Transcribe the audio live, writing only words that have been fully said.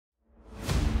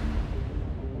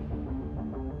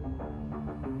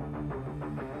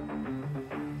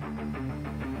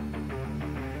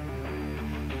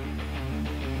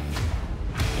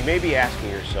You may be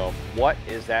asking yourself, what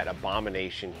is that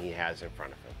abomination he has in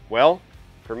front of him? Well,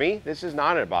 for me, this is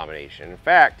not an abomination. In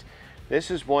fact, this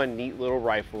is one neat little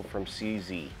rifle from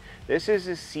CZ. This is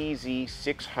a CZ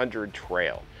 600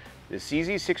 Traill. The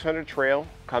CZ 600 Traill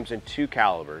comes in two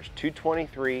calibers,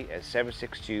 223 and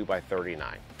 7.62 by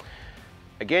 39.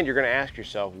 Again, you're going to ask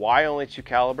yourself, why only two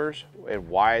calibers and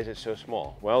why is it so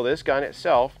small? Well, this gun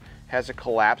itself has a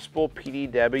collapsible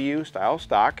PDW style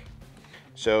stock.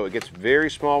 So it gets very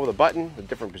small with a button with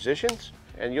different positions.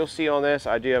 And you'll see on this,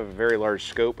 I do have a very large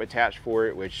scope attached for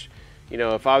it, which, you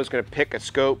know, if I was going to pick a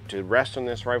scope to rest on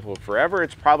this rifle forever,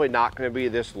 it's probably not going to be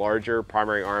this larger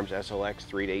Primary Arms SLX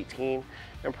 3-18,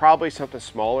 and probably something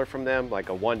smaller from them, like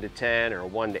a 1-10 or a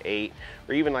 1-8,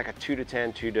 or even like a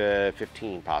 2-10,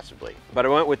 2-15 possibly. But I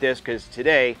went with this because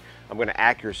today I'm going to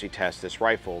accuracy test this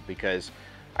rifle, because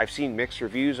I've seen mixed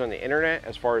reviews on the internet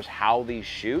as far as how these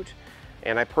shoot.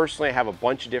 And I personally have a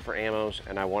bunch of different ammos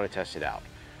and I want to test it out.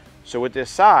 So with this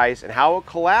size and how it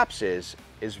collapses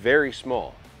is very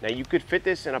small. Now you could fit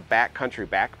this in a backcountry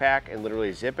backpack and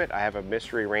literally zip it. I have a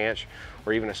Mystery Ranch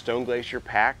or even a Stone Glacier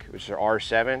pack, which is an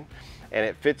R7, and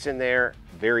it fits in there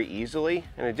very easily.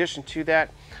 In addition to that,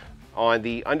 on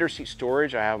the underseat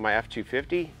storage, I have my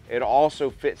F250. It also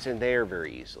fits in there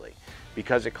very easily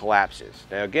because it collapses.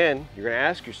 Now again, you're going to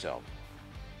ask yourself,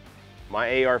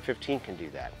 my AR-15 can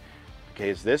do that.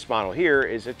 Because this model here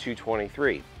is a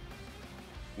 223.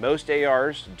 Most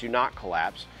ARs do not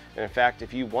collapse, and in fact,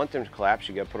 if you want them to collapse,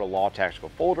 you got to put a Law Tactical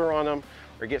folder on them,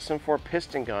 or get some for a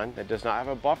piston gun that does not have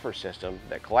a buffer system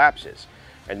that collapses.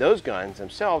 And those guns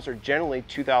themselves are generally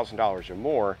 $2,000 or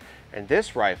more, and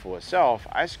this rifle itself,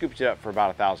 I scooped it up for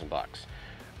about $1,000 bucks.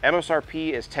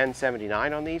 MSRP is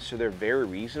 $1079 on these, so they're very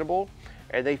reasonable,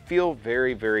 and they feel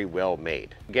very, very well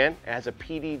made. Again, it has a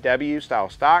PDW style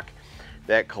stock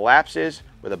that collapses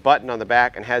with a button on the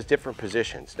back and has different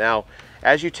positions. Now,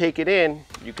 as you take it in,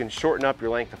 you can shorten up your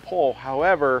length of pull.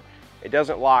 However, it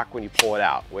doesn't lock when you pull it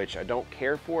out, which I don't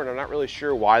care for, and I'm not really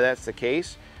sure why that's the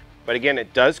case. But again,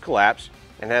 it does collapse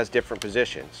and has different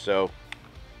positions. So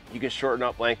you can shorten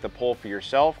up length of pull for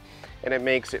yourself, and it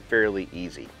makes it fairly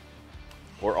easy.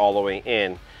 Or all the way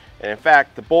in. And in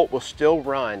fact, the bolt will still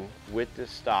run with the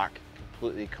stock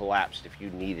completely collapsed if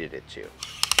you needed it to.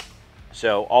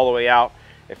 So all the way out,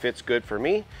 it fits good for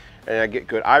me, and I get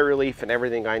good eye relief and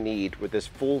everything I need with this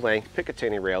full-length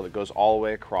Picatinny rail that goes all the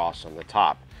way across on the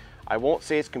top. I won't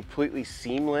say it's completely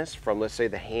seamless from, let's say,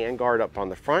 the handguard up on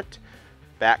the front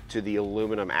back to the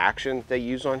aluminum action they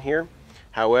use on here.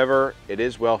 However, it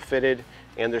is well fitted,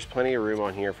 and there's plenty of room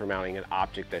on here for mounting an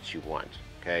optic that you want.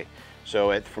 Okay,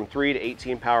 so from 3 to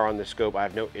 18 power on the scope, I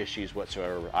have no issues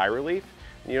whatsoever with eye relief.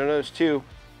 And you'll notice too,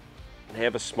 they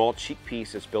have a small cheek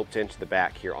piece that's built into the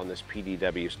back here on this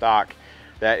PDW stock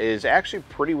that is actually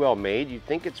pretty well made. You'd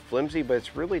think it's flimsy, but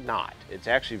it's really not. It's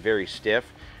actually very stiff.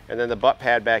 And then the butt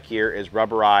pad back here is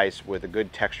rubberized with a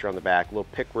good texture on the back, a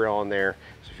little pick rail on there.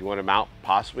 So if you want to mount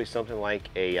possibly something like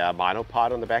a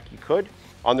monopod on the back, you could.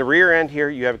 On the rear end here,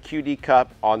 you have a QD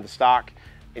cup on the stock,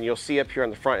 and you'll see up here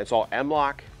on the front, it's all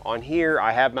MLok. On here,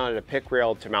 I have mounted a pick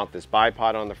rail to mount this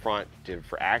bipod on the front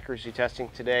for accuracy testing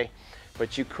today.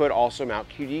 But you could also mount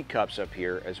QD cups up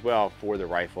here as well for the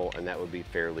rifle, and that would be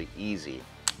fairly easy.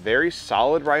 Very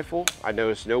solid rifle. I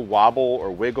noticed no wobble or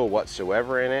wiggle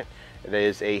whatsoever in it. It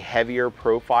is a heavier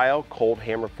profile, cold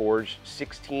hammer forged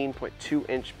 16.2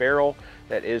 inch barrel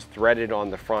that is threaded on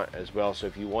the front as well. So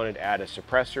if you wanted to add a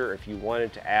suppressor, if you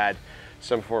wanted to add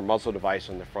some form of muzzle device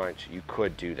on the front, you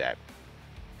could do that.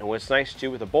 And what's nice too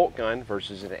with a bolt gun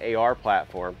versus an AR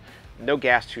platform, no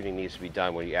gas tuning needs to be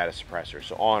done when you add a suppressor.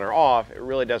 So on or off, it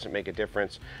really doesn't make a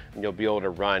difference, and you'll be able to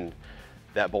run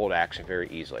that bolt action very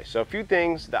easily. So a few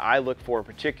things that I look for in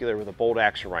particular with a bolt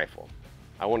action rifle.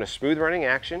 I want a smooth running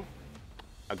action,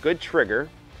 a good trigger,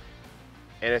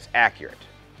 and it's accurate,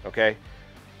 okay?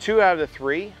 2 out of the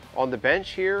 3 on the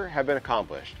bench here have been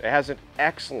accomplished. It has an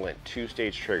excellent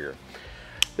 2-stage trigger.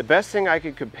 The best thing I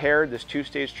could compare this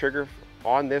 2-stage trigger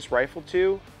on this rifle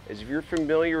to is if you're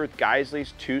familiar with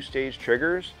Geisley's 2-stage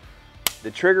triggers,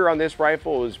 the trigger on this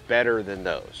rifle is better than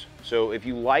those. So if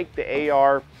you like the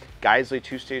AR Geisley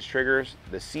 2-stage triggers,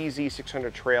 the CZ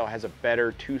 600 Traill has a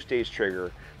better 2-stage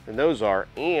trigger than those are,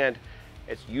 and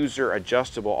it's user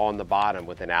adjustable on the bottom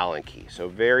with an Allen key. So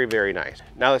very, very nice.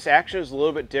 Now this action is a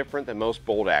little bit different than most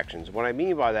bolt actions. What I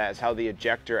mean by that is how the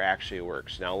ejector actually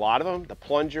works. Now a lot of them, the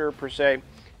plunger per se,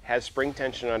 has spring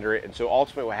tension under it, and so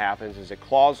ultimately what happens is it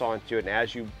claws onto it, and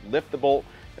as you lift the bolt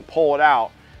and pull it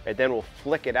out, it then will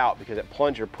flick it out because that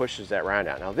plunger pushes that round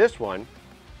out. Now this one,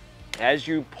 as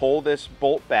you pull this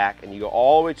bolt back and you go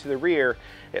all the way to the rear,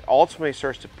 it ultimately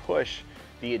starts to push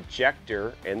the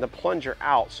ejector and the plunger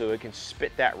out so it can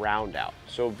spit that round out.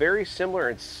 So very similar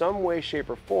in some way, shape,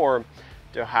 or form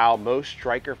to how most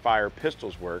striker fire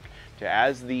pistols work. To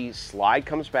as the slide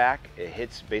comes back, it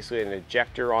hits basically an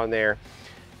ejector on there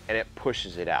and it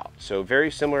pushes it out. So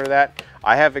very similar to that.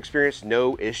 I have experienced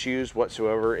no issues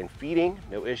whatsoever in feeding,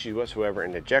 no issues whatsoever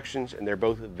in ejections, and they're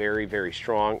both very, very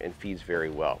strong and feeds very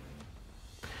well.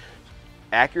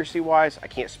 Accuracy wise, I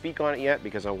can't speak on it yet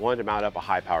because I wanted to mount up a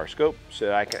high power scope so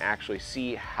that I can actually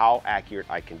see how accurate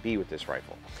I can be with this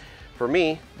rifle. For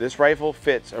me, this rifle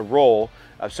fits a role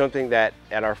of something that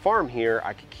at our farm here,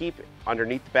 I could keep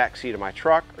underneath the back seat of my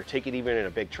truck or take it even in a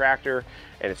big tractor,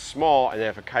 and it's small, and then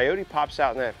if a coyote pops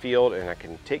out in that field and I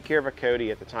can take care of a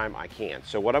coyote at the time, I can.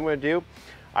 So what I'm gonna do,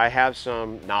 I have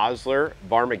some Nosler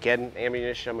Varmageddon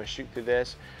ammunition I'm gonna shoot through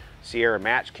this, Sierra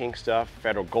Match King stuff,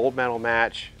 Federal Gold Medal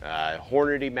match,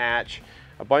 Hornady match,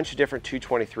 a bunch of different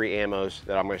 223 ammos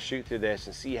that I'm going to shoot through this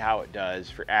and see how it does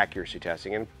for accuracy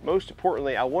testing. And most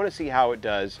importantly, I want to see how it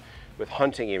does with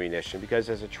hunting ammunition, because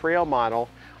as a trail model,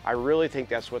 I really think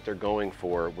that's what they're going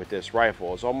for with this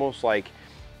rifle. It's almost like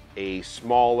a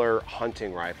smaller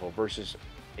hunting rifle versus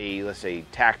a, let's say,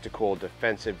 tactical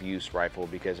defensive use rifle,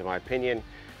 because in my opinion,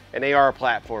 an AR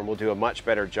platform will do a much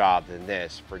better job than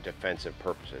this for defensive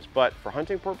purposes. But for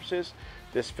hunting purposes,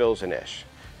 this fills a niche.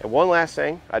 And one last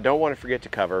thing I don't want to forget to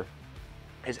cover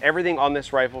is everything on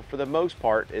this rifle, for the most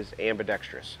part, is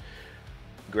ambidextrous.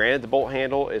 Granted, the bolt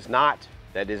handle is not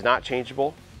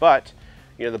changeable, but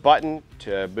you know, the button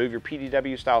to move your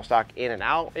PDW style stock in and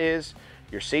out is,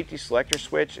 your safety selector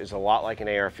switch is a lot like an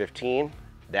AR-15.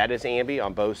 That is ambi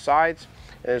on both sides.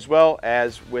 And as well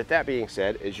as, with that being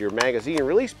said, is your magazine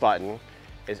release button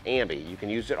is ambi. You can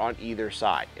use it on either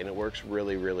side and it works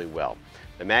really, really well.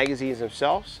 The magazines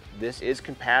themselves, this is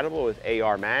compatible with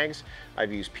AR mags.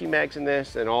 I've used PMAGS in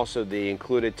this, and also the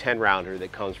included 10 rounder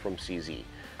that comes from CZ.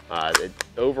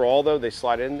 Overall though, they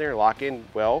slide in there, lock in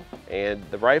well, and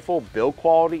the rifle build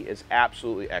quality is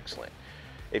absolutely excellent.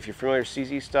 If you're familiar with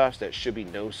CZ stuff, that should be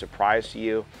no surprise to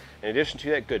you. In addition to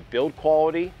that, good build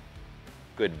quality,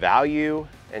 good value,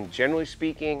 and generally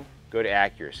speaking, good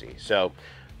accuracy. So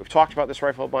we've talked about this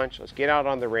rifle a bunch. Let's get out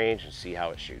on the range and see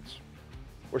how it shoots.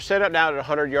 We're set up now at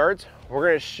 100 yards. We're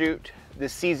gonna shoot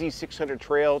this CZ 600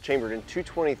 Traill chambered in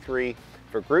 223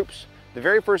 for groups. The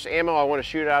very first ammo I wanna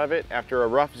shoot out of it after a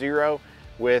rough zero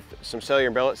with some Sellior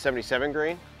and Bellot 77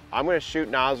 grain, I'm gonna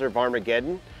shoot Nosler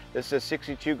Varmageddon. This is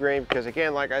 62 grain because,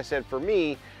 again, like I said, for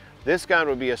me, this gun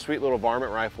would be a sweet little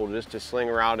varmint rifle just to sling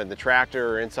around in the tractor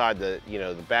or inside the,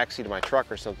 the back seat of my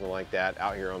truck or something like that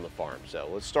out here on the farm. So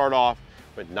let's start off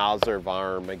with Nosler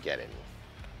Varmageddon.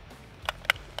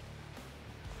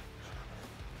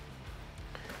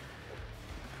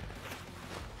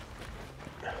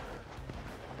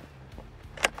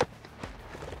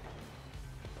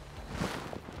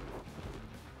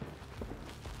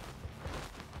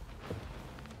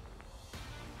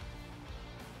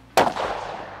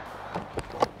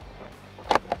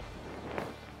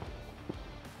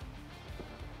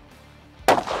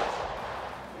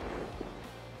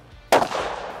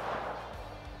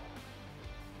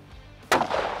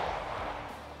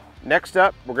 Next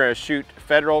up, we're going to shoot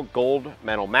Federal Gold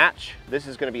Medal match. This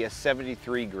is going to be a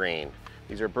 73 grain.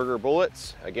 These are Burger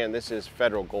bullets. Again, this is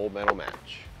Federal Gold Medal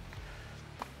match.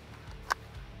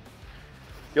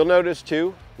 You'll notice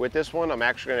too, with this one, I'm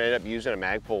actually going to end up using a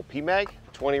Magpul PMAG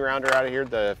 20 rounder out of here.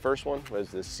 The first one was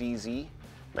the CZ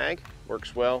mag.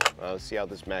 Works well. Let's see how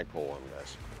this Magpul one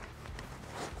does.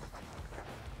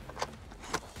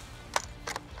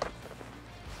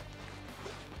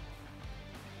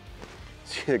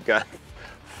 See the gun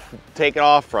take it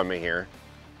off from me here.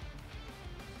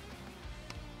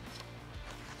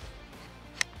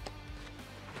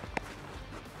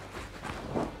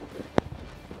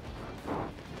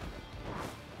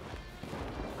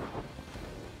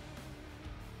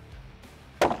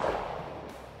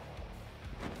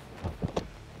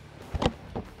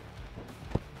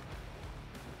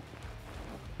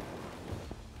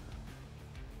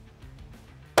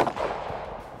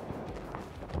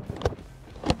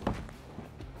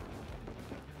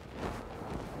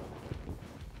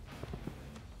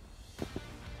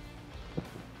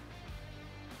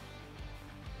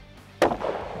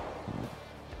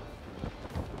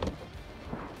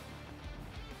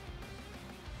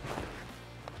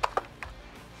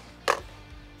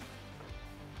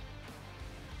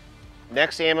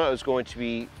 Next ammo is going to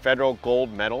be Federal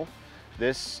Gold Medal.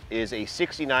 This is a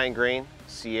 69 grain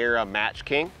Sierra Match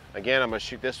King. Again, I'm going to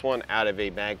shoot this one out of a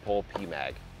Magpul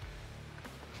PMAG.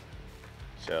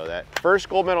 So that first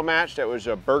gold medal match, that was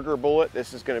a Burger bullet.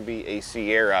 This is going to be a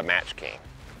Sierra Match King.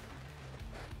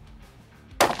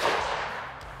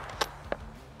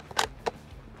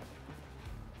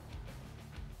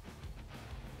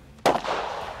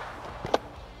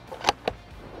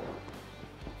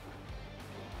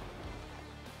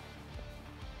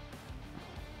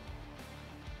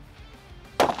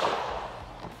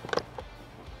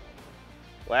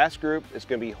 Last group is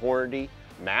going to be Hornady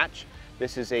Match.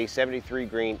 This is a 73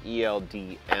 grain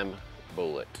ELDM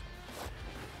bullet.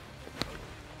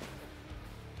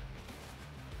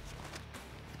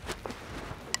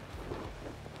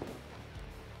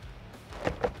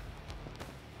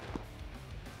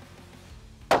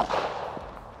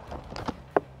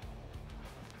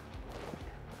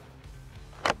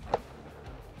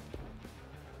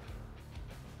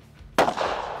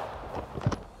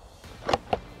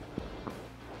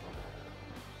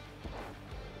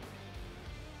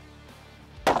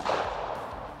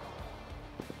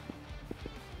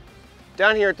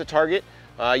 Down here at the target,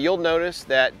 you'll notice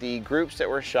that the groups that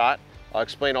were shot, I'll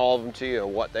explain all of them to you,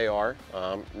 what they are.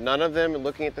 None of them,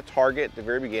 looking at the target at the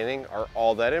very beginning, are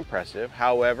all that impressive.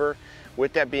 However,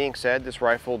 with that being said, this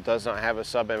rifle does not have a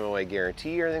sub-MOA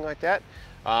guarantee or anything like that.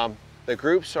 The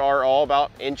groups are all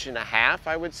about 1.5 inch,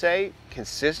 I would say,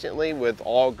 consistently with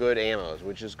all good ammos,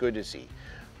 which is good to see.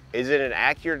 Is it an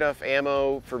accurate enough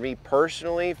ammo for me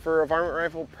personally for a varmint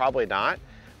rifle? Probably not.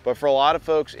 But for a lot of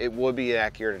folks, it would be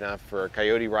accurate enough. For a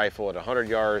coyote rifle at 100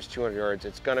 yards, 200 yards,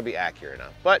 it's gonna be accurate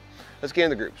enough. But let's get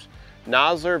into the groups.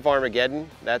 Nosler Varmageddon,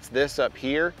 that's this up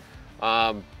here.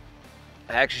 I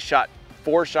actually shot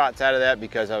 4 shots out of that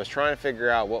because I was trying to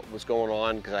figure out what was going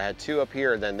on, because I had 2 up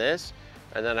here and then this,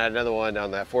 and then I had another one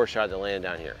on that 4th shot that landed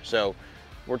down here. So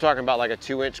we're talking about like a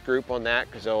 2-inch group on that,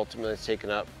 because ultimately it's taking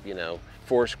up, you know,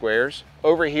 4 squares.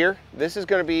 Over here, this is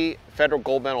going to be Federal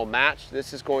Gold Medal Match.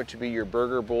 This is going to be your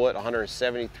Burger Bullet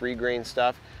 173 grain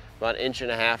stuff, about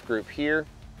 1.5 inch group here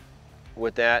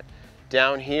with that.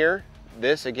 Down here,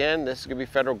 this again, this is going to be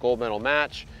Federal Gold Medal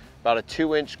Match, about a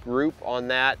 2-inch group on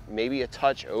that, maybe a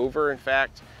touch over. In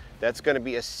fact, that's going to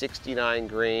be a 69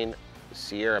 grain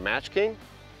Sierra Match King.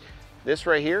 This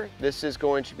right here, this is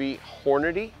going to be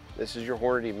Hornady. This is your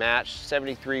Hornady Match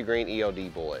 73 grain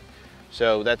ELD bullet.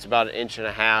 So that's about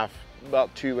 1.5 inch,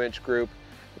 about 2-inch group.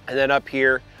 And then up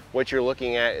here, what you're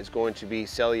looking at is going to be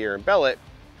Sellior and Bellot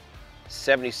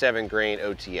 77 grain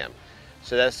OTM.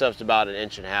 So that stuff's about 1.5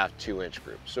 inch, 2-inch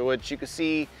group. So what you can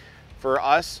see for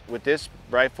us with this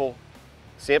rifle,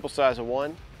 sample size of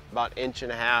 1, about 1.5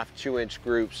 inch, 2-inch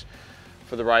groups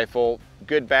for the rifle.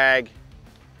 Good bag,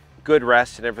 good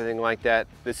rest and everything like that.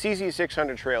 The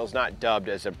CZ600 Traill is not dubbed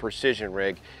as a precision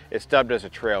rig, it's dubbed as a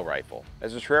trail rifle.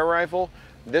 As a trail rifle,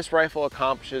 this rifle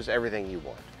accomplishes everything you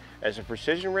want. As a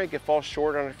precision rig, it falls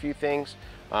short on a few things.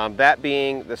 That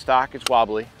being, the stock is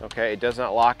wobbly, okay? It does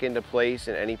not lock into place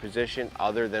in any position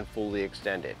other than fully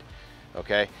extended,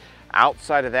 okay?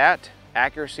 Outside of that,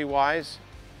 accuracy-wise,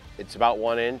 it's about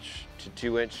 1 inch to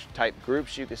 2-inch type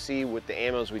groups you can see with the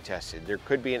ammos we tested. There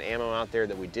could be an ammo out there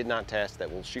that we did not test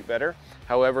that will shoot better.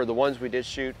 However, the ones we did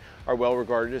shoot are well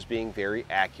regarded as being very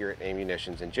accurate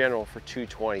ammunitions in general for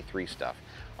 223 stuff.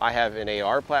 I have an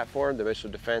AR platform, the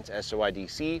Missile Defense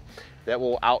SOIDC, that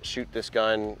will outshoot this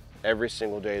gun every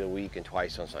single day of the week and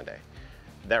twice on Sunday.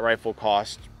 That rifle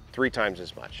costs 3 times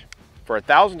as much. For a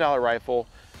 $1,000 rifle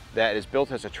that is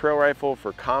built as a trail rifle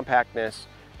for compactness,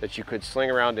 that you could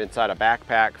sling around inside a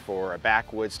backpack for a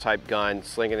backwoods type gun,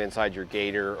 sling it inside your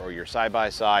gator or your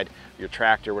side-by-side, your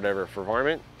tractor, whatever, for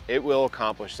varmint, it will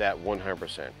accomplish that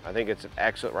 100%. I think it's an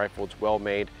excellent rifle, it's well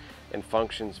made and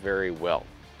functions very well.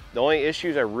 The only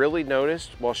issues I really noticed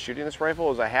while shooting this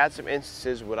rifle is I had some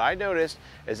instances. What I noticed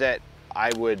is that I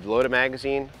would load a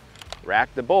magazine,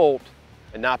 rack the bolt,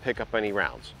 and not pick up any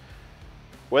rounds.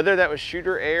 Whether that was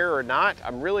shooter error or not,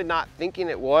 I'm really not thinking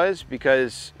it was,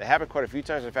 because it happened quite a few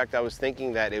times. In fact, I was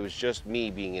thinking that it was just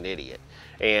me being an idiot.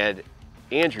 And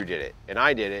Andrew did it, and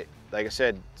I did it, like I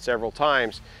said, several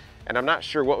times. And I'm not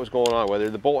sure what was going on, whether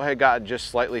the bolt had gotten just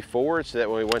slightly forward so that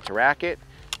when we went to rack it,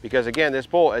 because again, this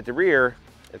bolt at the rear,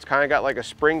 it's kind of got like a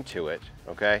spring to it,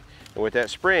 okay? And with that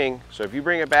spring, so if you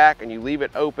bring it back and you leave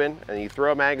it open and you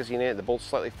throw a magazine in it, the bolt's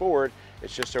slightly forward,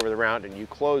 it's just over the round, and you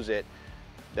close it,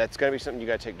 that's gonna be something you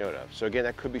gotta take note of. So again,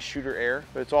 that could be shooter error,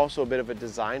 but it's also a bit of a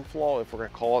design flaw, if we're gonna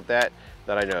call it that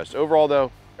I noticed. Overall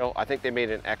though, I think they made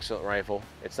an excellent rifle.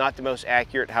 It's not the most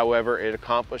accurate, however, it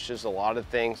accomplishes a lot of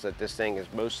things that this thing is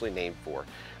mostly named for.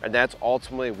 And that's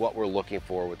ultimately what we're looking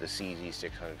for with the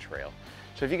CZ600 Traill.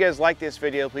 So if you guys like this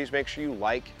video, please make sure you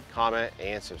like, comment,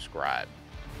 and subscribe.